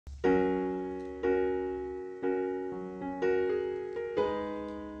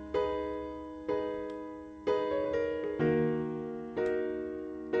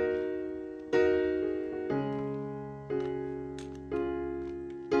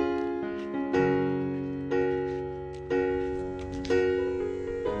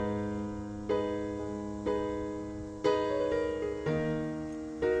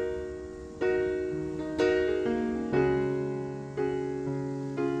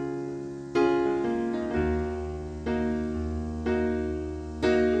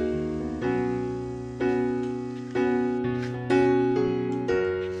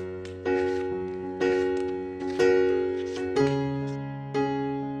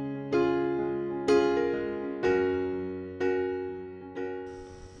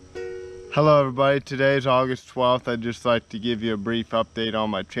Hello everybody, today is August 12th. I'd just like to give you a brief update on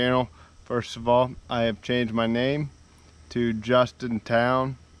my channel. First of all, I have changed my name to Justin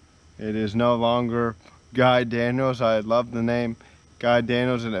Town. It is no longer Guy Daniels. I love the name Guy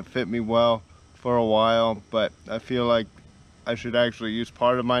Daniels and it fit me well for a while, but I feel like I should actually use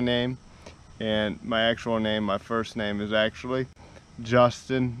part of my name, and my actual name, my first name, is actually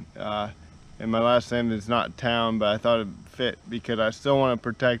Justin, and my last name is not Town, but I thought it fit because I still want to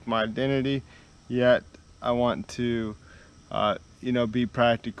protect my identity, yet I want to be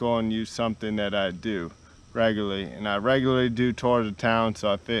practical and use something that I do regularly, and I regularly do tours of town, so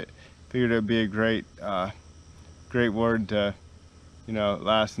I figured it would be a great word to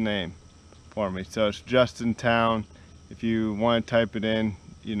last name for me. So it's Justin Town. If you want to type it in,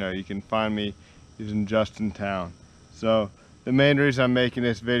 you can find me using Justin Town. So the main reason I'm making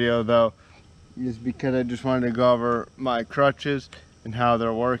this video though is because I just wanted to go over my crutches and how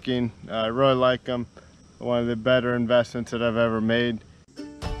they're working. I really like them. One of the better investments that I've ever made.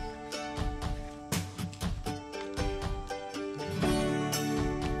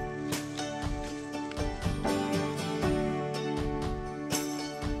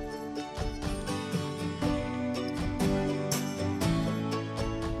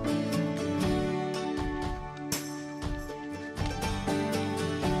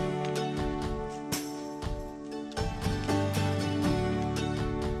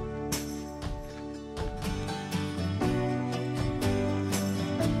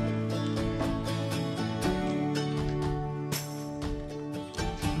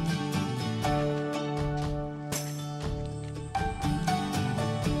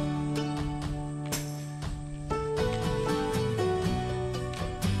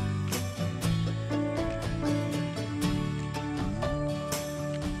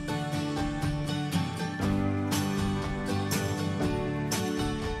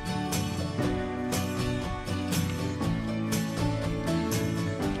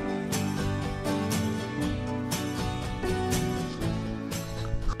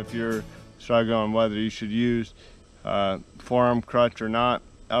 If you're struggling on whether you should use forearm crutch or not,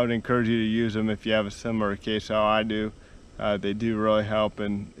 I would encourage you to use them if you have a similar case how I do. They do really help,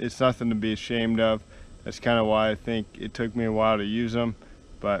 and it's nothing to be ashamed of. That's kind of why I think it took me a while to use them,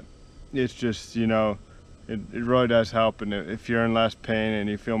 but it's just, it really does help. And if you're in less pain and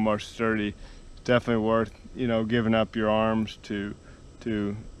you feel more sturdy, it's definitely worth giving up your arms to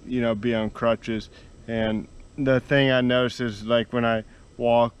be on crutches. And the thing I notice is, like, when I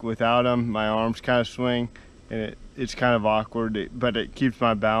walk without them, my arms kind of swing, and it's kind of awkward, but it keeps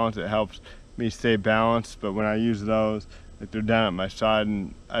my balance. It helps me stay balanced. But when I use those, like, they're down at my side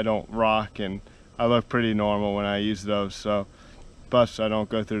and I don't rock, and I look pretty normal when I use those. So plus I don't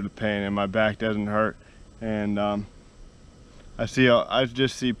go through the pain and my back doesn't hurt, and I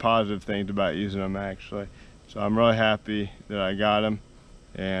just see positive things about using them actually. So I'm really happy that I got them,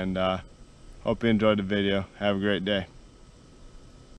 and hope you enjoyed the video. Have a great day.